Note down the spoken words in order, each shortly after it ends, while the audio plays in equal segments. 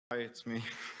it's me.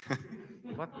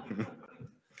 What?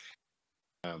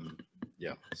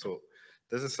 Yeah, so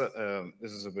this is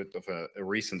a bit of a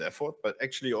recent effort, but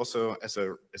actually also as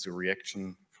a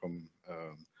reaction from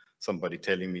somebody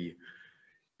telling me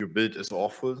your build is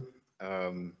awful.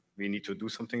 We need to do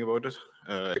something about it.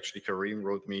 Actually, Karim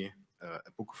wrote me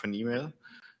a book of an email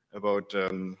about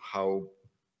how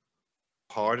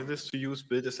hard it is to use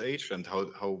build.sh and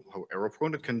how error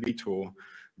prone it can be to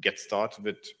get started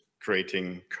with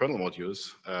creating kernel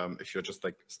modules if you're just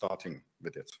like starting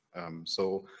with it.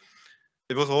 So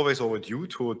it was always overdue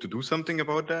to do something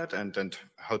about that and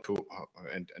how to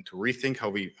to rethink how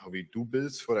we do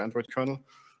builds for the Android kernel.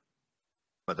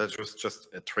 But that was just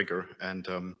a trigger, and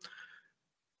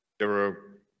there were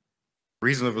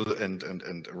reasonable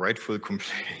and rightful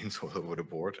complaints all over the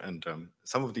board, and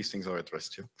some of these things are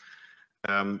addressed here.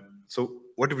 So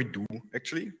what do we do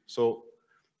actually? So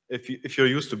if you're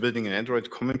used to building an Android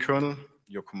common kernel,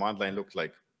 your command line looked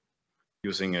like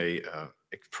using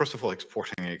first of all,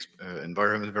 exporting an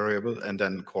environment variable and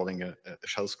then calling a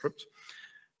shell script.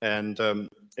 And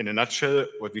in a nutshell,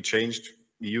 what we changed,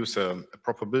 we use a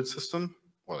proper build system,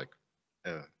 or like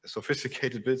a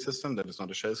sophisticated build system that is not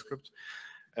a shell script,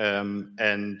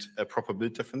 and a proper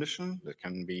build definition that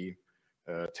can be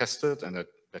tested and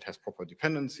that has proper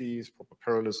dependencies, proper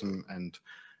parallelism, and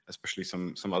especially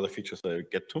some other features that I'll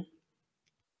get to.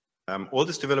 All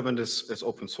this development is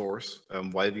open source.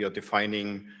 While we are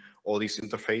defining all these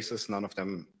interfaces, none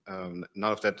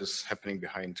of that is happening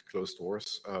behind closed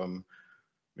doors.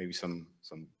 Maybe some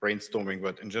brainstorming,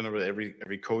 but in general,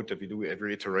 every code that we do,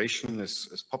 every iteration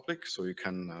is public, so you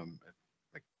can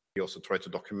we also try to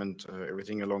document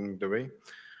everything along the way,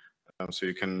 so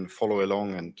you can follow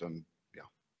along and yeah.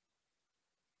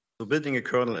 So building a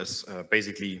kernel is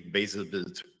basically Bazel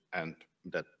build, and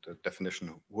that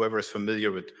definition, whoever is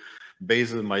familiar with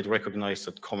Bazel might recognize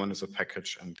that common is a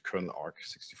package and kernel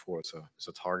arc64 is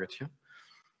a target here.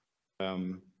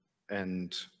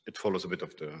 And it follows a bit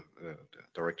of the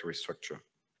directory structure.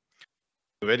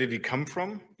 So where did we come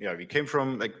from? Yeah, we came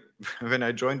from, like, when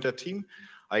I joined that team,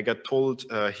 I got told,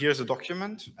 here's a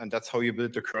document, and that's how you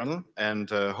build the kernel, and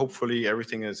hopefully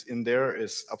everything is in there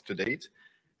is up to date.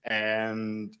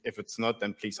 And if it's not,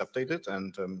 then please update it,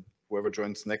 and whoever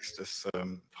joins next is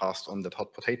passed on that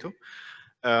hot potato.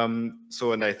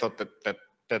 And I thought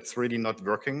that's really not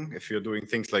working. If you're doing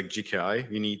things like GKI,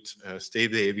 we need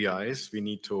stable APIs. We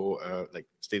need to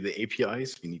stable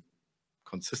APIs. We need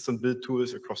consistent build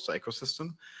tools across the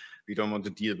ecosystem. We don't want to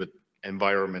deal with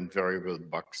environment variable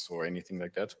bugs or anything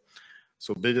like that.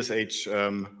 So build.sh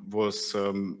was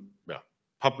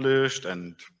published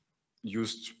and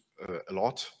used a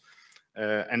lot.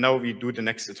 And now we do the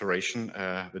next iteration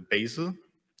with Bazel.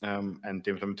 And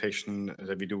the implementation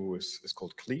that we do is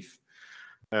called Cleave.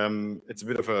 It's a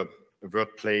bit of a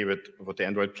wordplay with what the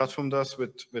Android platform does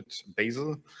with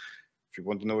Bazel. If you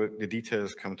want to know the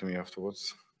details, come to me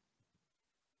afterwards.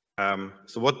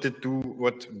 So what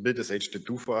build.sh did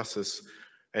do for us is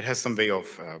it has some way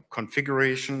of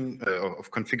configuration, of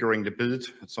configuring the build.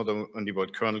 It's not only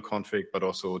about kernel config, but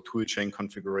also toolchain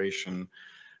configuration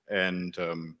and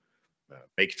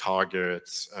make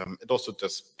targets. It also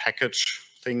does package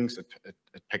things. It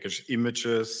packages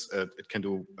images. It can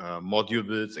do module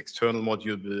builds, external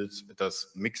module builds. It does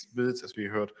mixed builds, as we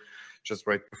heard just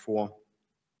right before.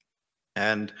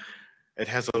 And it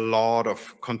has a lot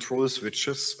of control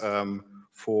switches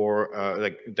for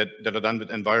that are done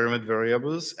with environment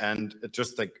variables. And it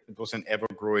was an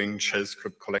ever-growing shell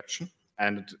script collection,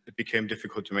 and it became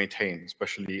difficult to maintain,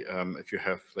 especially if you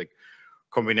have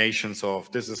combinations of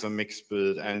this is a mixed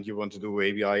build and you want to do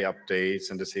API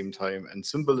updates at the same time and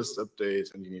symbolist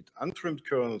updates, and you need untrimmed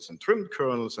kernels and trimmed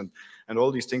kernels, and all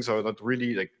these things are not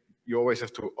really you always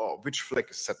have to, which flag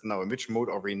is set now, in which mode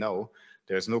are we now?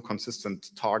 There's no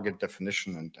consistent target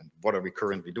definition and what are we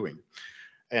currently doing?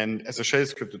 And as a shell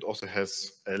script, it also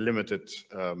has a limited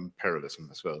parallelism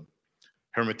as well.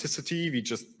 Hermeticity, we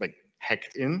just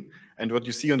hacked in, and what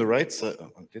you see on the right side,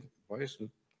 why is it?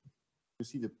 You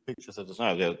see the pictures at the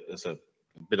side. There's a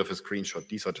bit of a screenshot.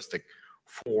 These are just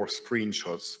 4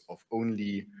 screenshots of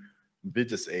only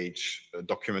build.sh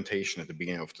documentation at the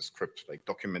beginning of the script,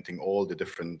 documenting all the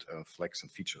different flags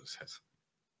and features it has.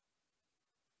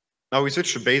 Now we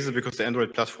switched to Bazel because the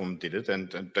Android platform did it,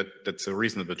 and that's a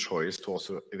reasonable choice to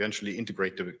also eventually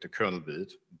integrate the kernel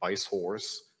build by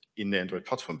source in the Android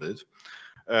platform build.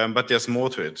 But there's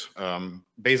more to it.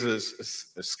 Bazel is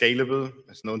scalable.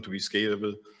 It's known to be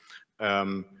scalable.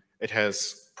 It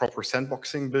has proper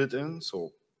sandboxing built in,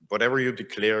 so whatever you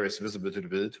declare is visible to the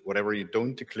build. Whatever you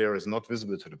don't declare is not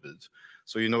visible to the build.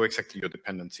 So you know exactly your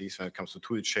dependencies when it comes to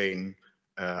toolchain,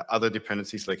 other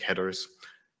dependencies like headers,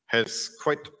 has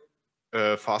quite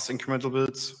fast incremental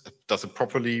builds. It does a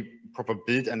proper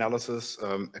build analysis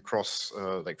across,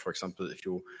 like for example, if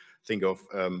you think of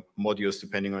modules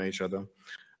depending on each other.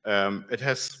 It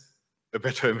has a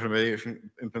better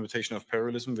implementation of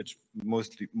parallelism, which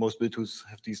most build tools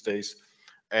have these days,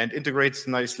 and integrates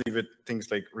nicely with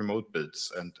things like remote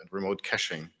builds and remote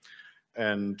caching.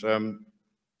 And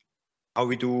how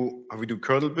we do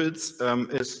kernel builds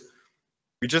is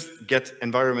we just get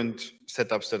environment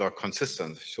setups that are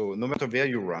consistent. So no matter where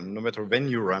you run, no matter when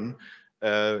you run,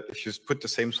 if you put the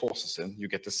same sources in, you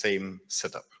get the same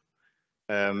setup.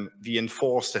 We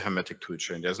enforce the Hermetic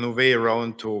toolchain. There's no way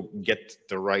around to get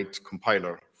the right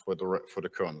compiler for the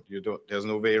kernel. There's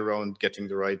no way around getting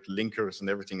the right linkers and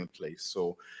everything in place.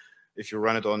 So if you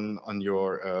run it on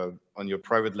your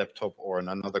private laptop or on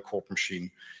another corp machine,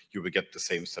 you will get the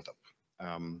same setup.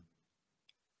 And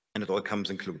it all comes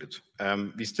included.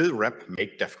 We still wrap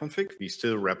make defconfig. We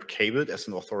still wrap kbuild as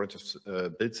an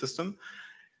authoritative build system.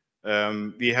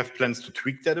 We have plans to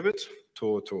tweak that a bit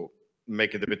to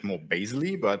make it a bit more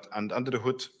Bazel-y, but under the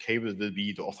hood, kbuild will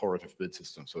be the authoritative build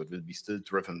system. So it will be still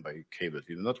driven by kbuild.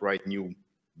 We will not write new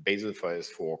Bazel files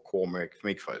for core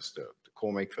make files. The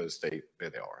core make files stay where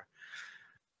they are.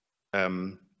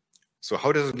 So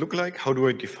how does it look like? How do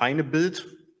I define a build?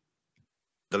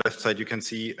 The left side, you can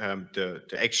see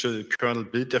the actual kernel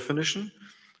build definition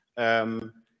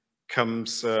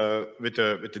comes with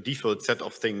the default set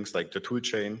of things like the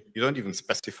toolchain. You don't even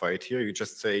specify it here. You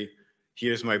just say,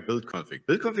 here's my build config.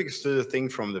 Build config is still a thing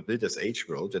from the build sh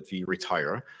world that we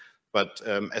retire. But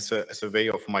as a way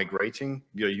of migrating,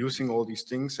 we are using all these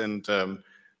things. And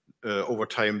over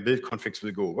time, build configs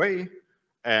will go away.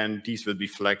 And these will be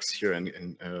flags here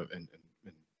in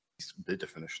these build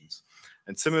definitions.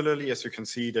 And similarly, as you can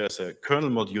see, there's a kernel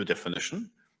module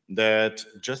definition that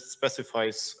just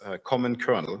specifies a common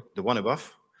kernel, the one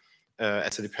above,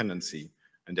 as a dependency.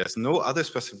 And there's no other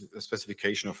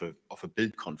specification of a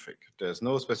build config. There's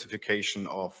no specification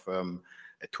of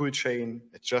a tool chain.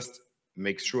 It just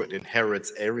makes sure it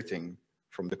inherits everything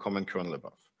from the common kernel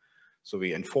above. So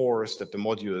we enforce that the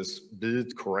module is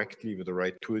built correctly with the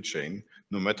right tool chain,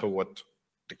 no matter what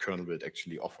the kernel build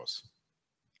actually offers.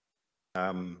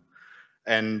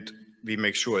 And we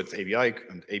make sure it's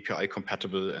API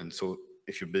compatible. And so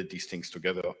if you build these things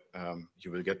together,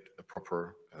 you will get a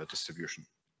proper distribution.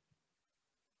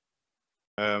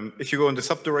 If you go in the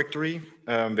subdirectory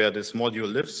where this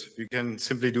module lives, you can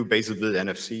simply do Bazel build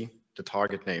NFC, the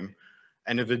target name,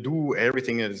 and it will do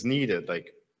everything that is needed,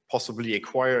 like possibly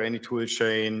acquire any tool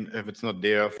chain if it's not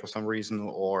there for some reason,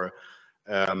 or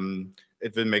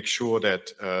it will make sure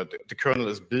that the kernel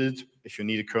is built if you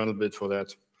need a kernel build for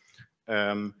that.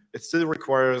 It still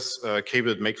requires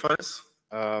kbuild makefiles,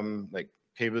 like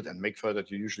kbuild and makefile that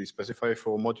you usually specify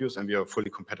for modules, and we are fully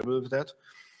compatible with that.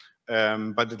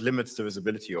 But it limits the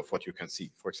visibility of what you can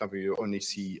see. For example, you only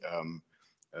see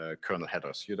kernel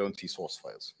headers. You don't see source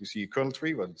files. You see kernel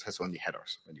tree, but it has only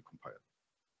headers when you compile.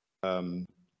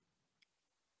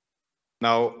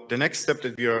 Now, the next step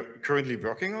that we are currently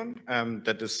working on,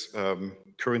 that is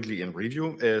currently in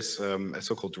review, is a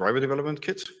so-called driver development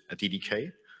kit, a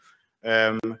DDK,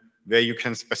 where you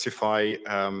can specify,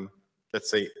 let's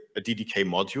say, a DDK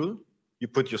module. You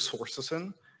put your sources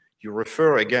in. You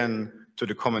refer again to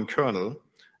the common kernel,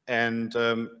 and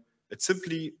it's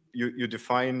simply you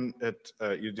define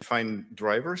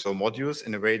drivers or modules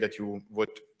in a way that you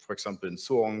would, for example, in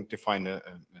Song define a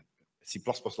C++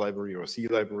 library or a C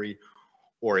library,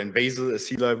 or in Bazel a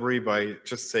C library by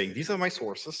just saying these are my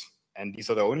sources and these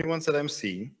are the only ones that I'm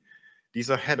seeing.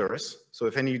 These are headers. So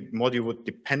if any module would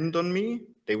depend on me,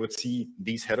 they would see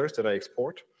these headers that I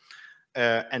export.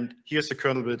 And here's the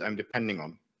kernel build I'm depending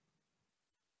on.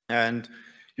 And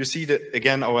you see that,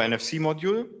 again, our NFC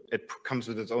module, it comes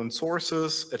with its own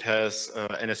sources. It has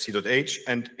nfc.h.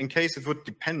 And in case it would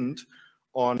depend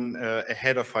on a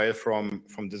header file from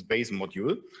this base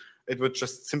module, it would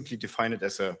just simply define it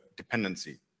as a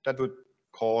dependency. That would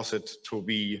cause it to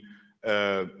be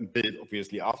built,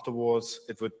 obviously, afterwards.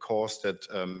 It would cause that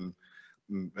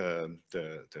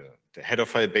the header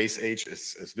file base H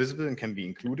is visible and can be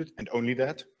included, and only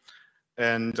that.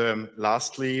 And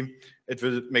lastly, it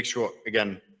will make sure,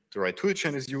 again, the right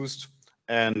toolchain is used.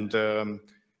 And the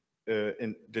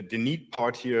neat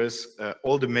part here is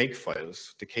all the make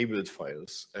files, the kbuild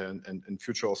files, and in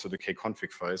future also the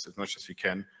kconfig files, as much as we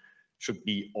can, should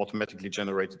be automatically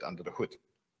generated under the hood.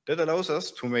 That allows us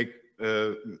to make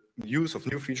use of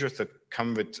new features that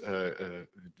come with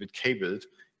kbuild,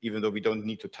 even though we don't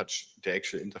need to touch the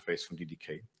actual interface from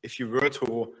DDK. If you were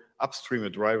to upstream a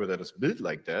driver that is built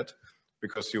like that,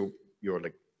 because you you're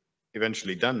like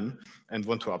eventually done and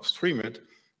want to upstream it,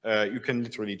 you can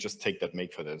literally just take that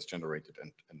makefile that's generated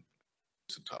and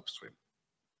use it to upstream.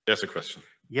 There's a question.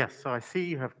 Yes, so I see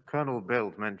you have kernel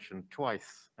build mentioned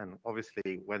twice, and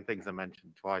obviously when things are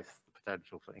mentioned twice, the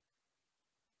potential thing.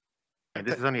 And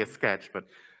this is only a sketch, but...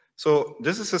 So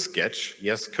this is a sketch.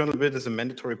 Yes, kernel build is a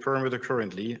mandatory parameter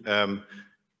currently.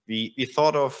 We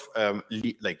thought of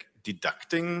like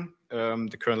deducting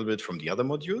the kernel build from the other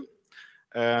module.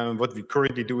 What we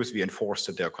currently do is we enforce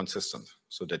that they're consistent,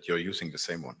 so that you're using the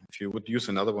same one. If you would use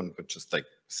another one, but just like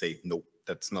say, no,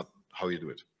 that's not how you do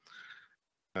it.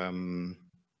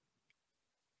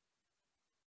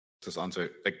 This answer,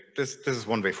 like this is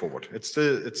one way forward. It's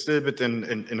still a bit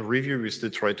in a review. We still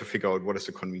try to figure out what is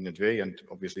the convenient way, and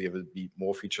obviously there will be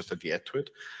more features that we add to it.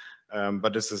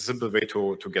 But it's a simple way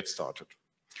to get started.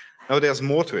 Now there's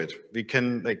more to it. We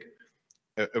can like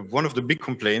one of the big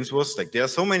complaints was like there are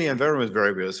so many environment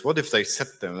variables. What if they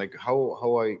set them? Like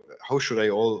how should I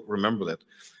all remember that?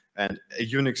 And a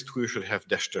Unix tool should have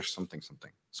dash something.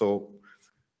 So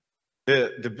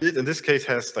the build in this case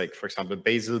has like, for example,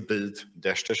 Bazel build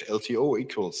dash LTO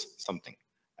equals something,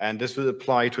 and this will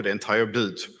apply to the entire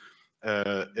build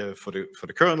for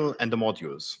the kernel and the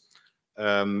modules.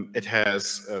 It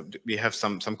has we have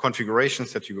some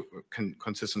configurations that you can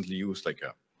consistently use, like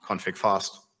a config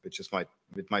fast, which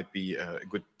might be a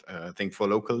good thing for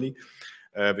locally,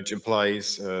 which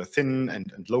implies thin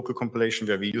and local compilation,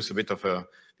 where we use a bit of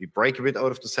we break a bit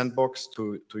out of the sandbox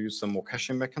to use some more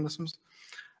caching mechanisms.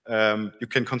 You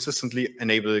can consistently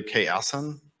enable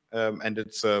KRSAN, and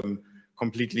it's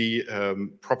completely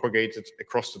propagated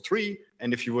across the tree.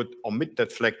 And if you would omit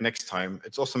that flag next time,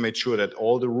 it's also made sure that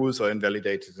all the rules are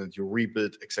invalidated and you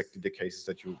rebuild exactly the cases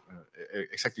that you,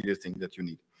 exactly the thing that you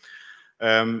need.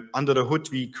 Under the hood,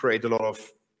 we create a lot of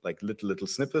like little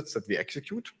snippets that we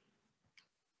execute.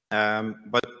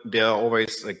 But there are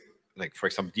always like for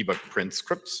example, debug print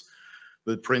scripts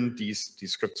will print these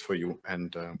scripts for you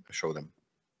and show them.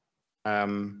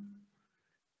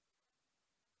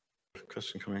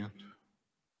 Question coming in.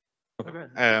 Okay.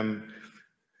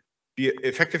 We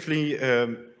effectively,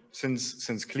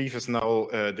 since Cleve is now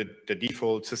the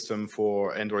default system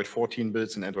for Android 14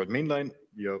 builds and Android mainline,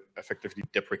 we are effectively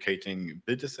deprecating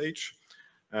build.sh.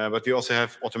 But we also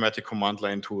have automatic command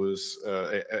line tools,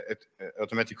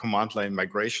 automatic command line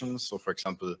migrations. So for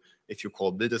example, if you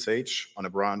call build.sh on a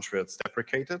branch where it's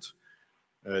deprecated,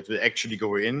 it will actually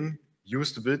go in,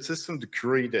 use the build system to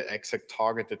query the exact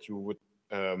target that you would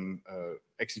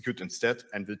execute instead,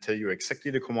 and will tell you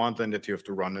exactly the command line that you have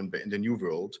to run in the new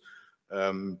world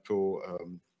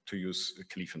to use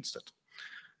Cleve instead.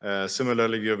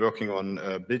 Similarly, we are working on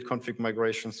build config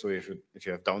migration. So if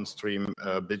you have downstream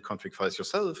build config files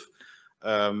yourself,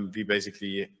 we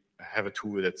basically have a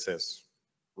tool that says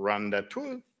run that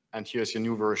tool, and here's your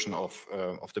new version of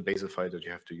the Bazel file that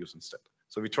you have to use instead.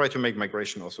 So we try to make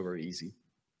migration also very easy.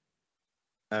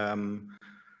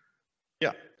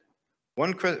 Yeah.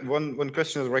 One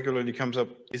question that regularly comes up,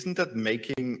 isn't that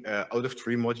making out of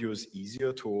tree modules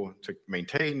easier to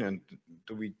maintain, and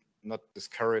do we not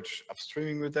discourage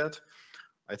upstreaming with that?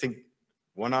 I think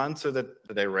one answer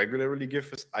that I regularly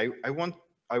give is I want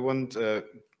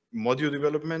module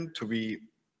development to be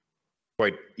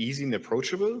quite easy and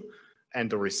approachable, and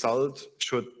the result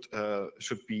should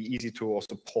be easy to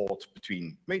also port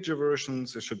between major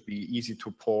versions. It should be easy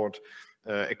to port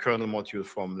a kernel module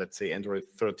from, let's say, Android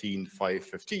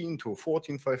 13.5.15 to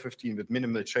 14.5.15 with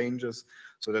minimal changes,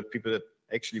 so that people that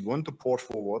actually want to port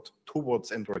forward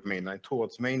towards Android mainline,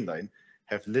 towards mainline,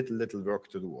 have little work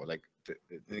to do, or like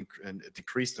a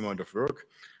decreased amount of work.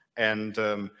 And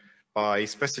by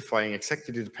specifying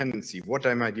exactly the dependency, what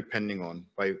am I depending on,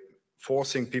 by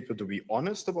forcing people to be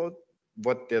honest about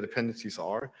what their dependencies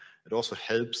are, it also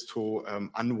helps to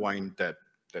unwind that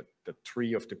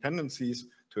tree of dependencies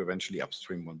to eventually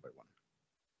upstream one by one.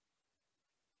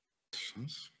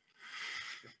 Questions?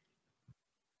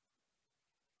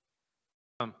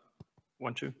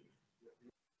 One, two.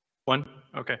 One?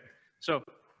 Okay. So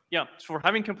yeah, so for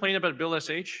having complained about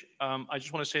build.sh, I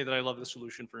just want to say that I love the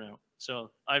solution for now.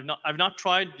 So I've not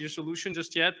tried your solution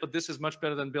just yet, but this is much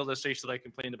better than build.sh that I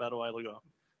complained about a while ago.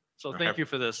 So thank you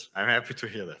for this. I'm happy to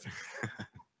hear that.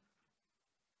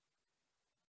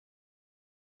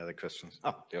 Other questions?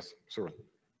 Oh, yes, sure.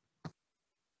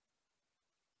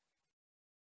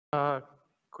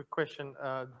 Quick question.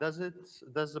 Does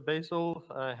the Bazel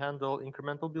handle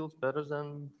incremental builds better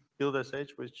than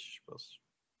build.sh, which was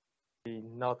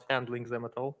not handling them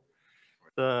at all?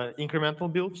 The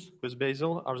incremental builds with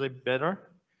Bazel, are they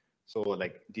better? So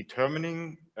like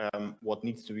determining what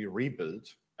needs to be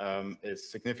rebuilt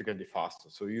is significantly faster.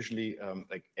 So usually,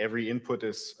 like every input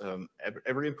is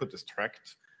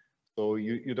tracked. So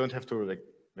you don't have to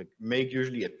like make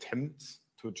usually attempts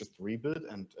to just rebuild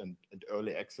and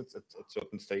early exits at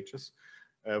certain stages,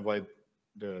 while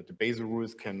the Bazel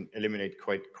rules can eliminate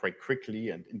quite quickly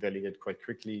and invalidate quite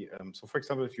quickly. So for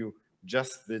example, if you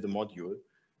just build a module,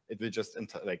 it will just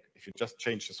like if you just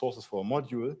change the sources for a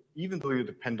module, even though you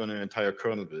depend on an entire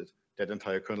kernel build, that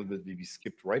entire kernel build will be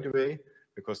skipped right away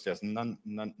because there's none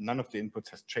of the inputs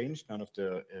has changed, none of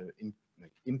the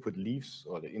input leaves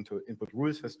or the input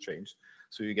rules has changed.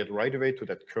 So you get right away to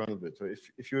that kernel build. So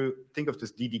if you think of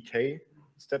this DDK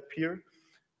step here,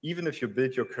 even if you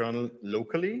build your kernel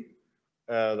locally,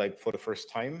 like for the first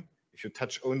time, if you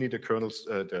touch only the kernels,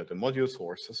 the module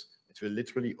sources, it will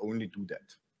literally only do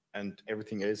that. And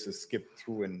everything else is skipped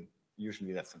through in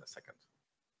usually less than a second.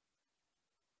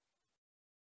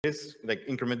 This, like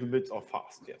incremental builds are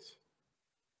fast, yes.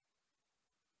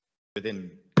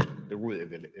 Within the rule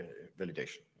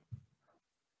validation.